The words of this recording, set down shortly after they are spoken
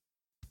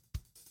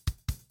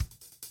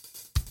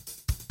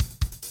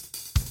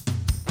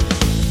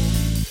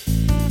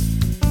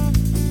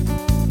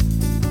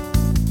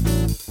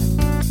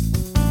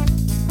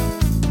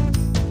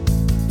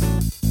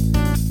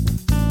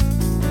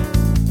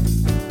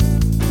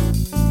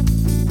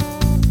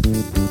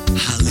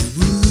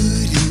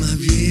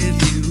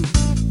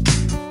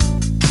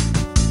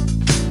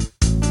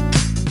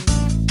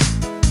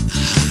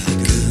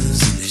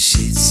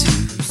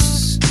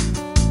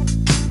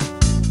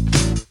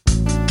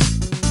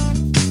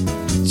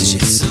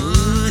Jets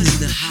on in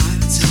the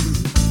hot tub.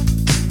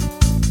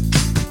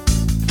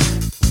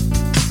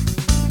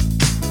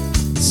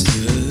 It's a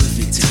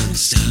perfect time to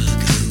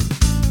start up.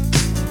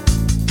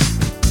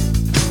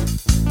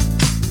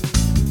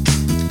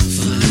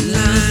 Fine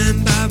line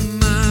by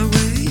my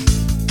way,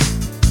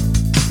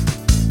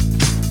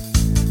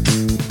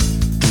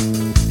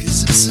 'cause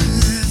I'm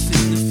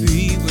surfing the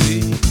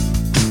freeway,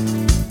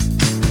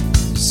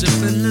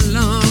 surfing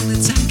along the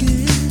Tiger.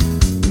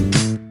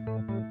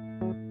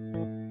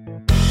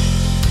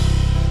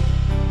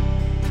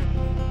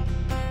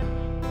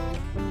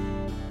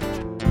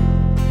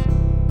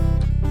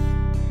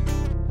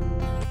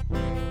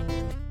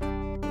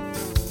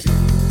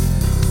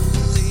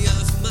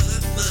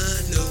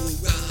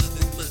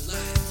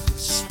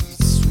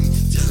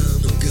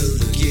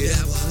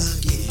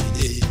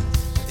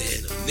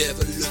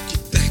 Never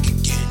looking back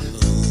again.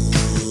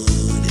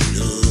 On and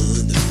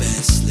on the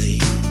fast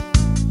lane.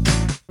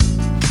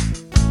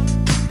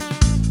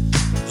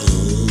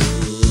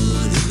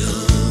 On and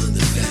on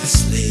the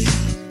fast lane.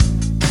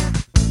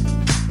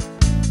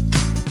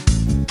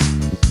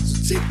 So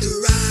take the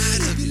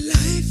ride of your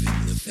life in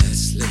the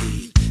fast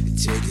lane and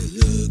take a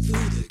look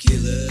for the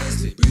killers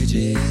and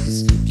bridges.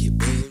 Get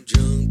bone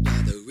drunk by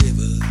the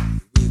river,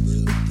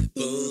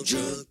 bone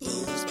drunk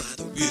bones by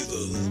the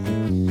river.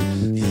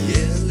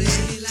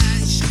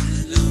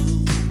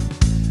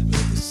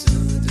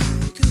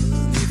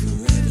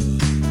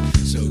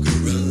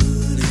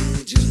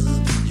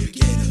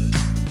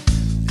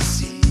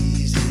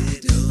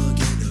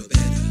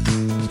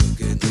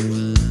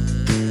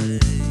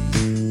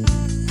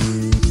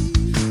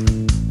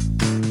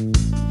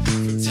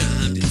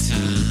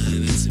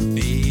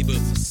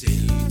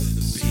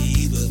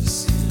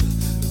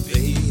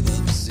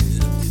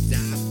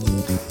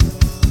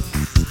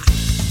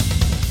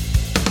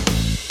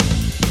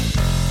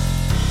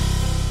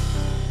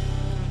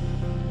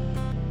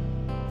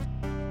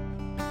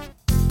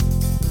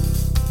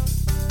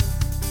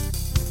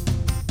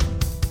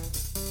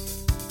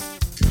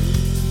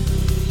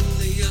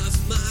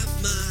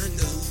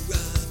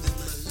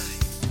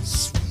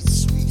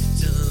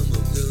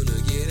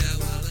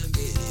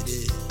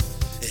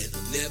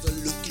 Never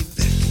looking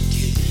back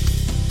again.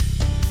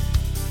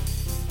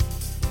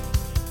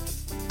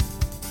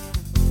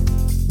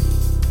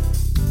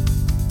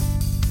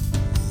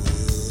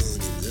 On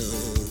and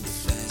on the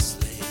fast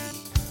lane.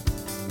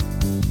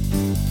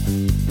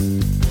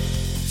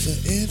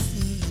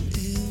 Forever and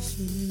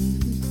ever,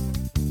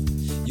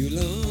 you'll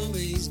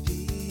always be.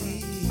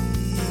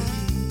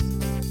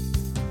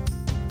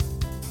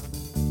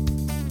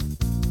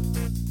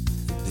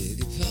 A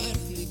bigger part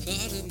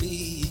of me,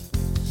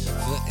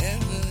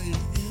 forever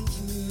and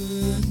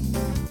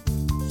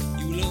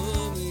you'll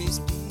always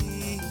be.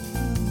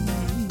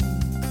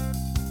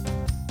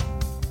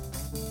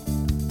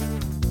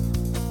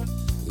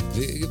 A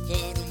bigger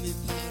part of me,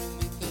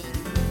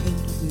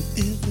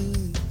 ever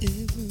and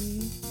ever.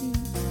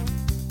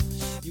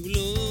 You'll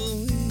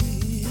always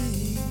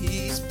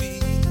be.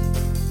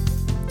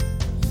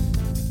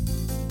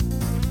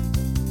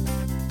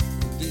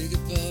 A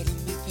bigger part of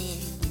me,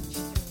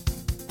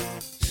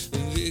 a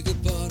bigger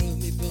part of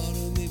me, part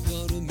of me,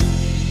 part of me.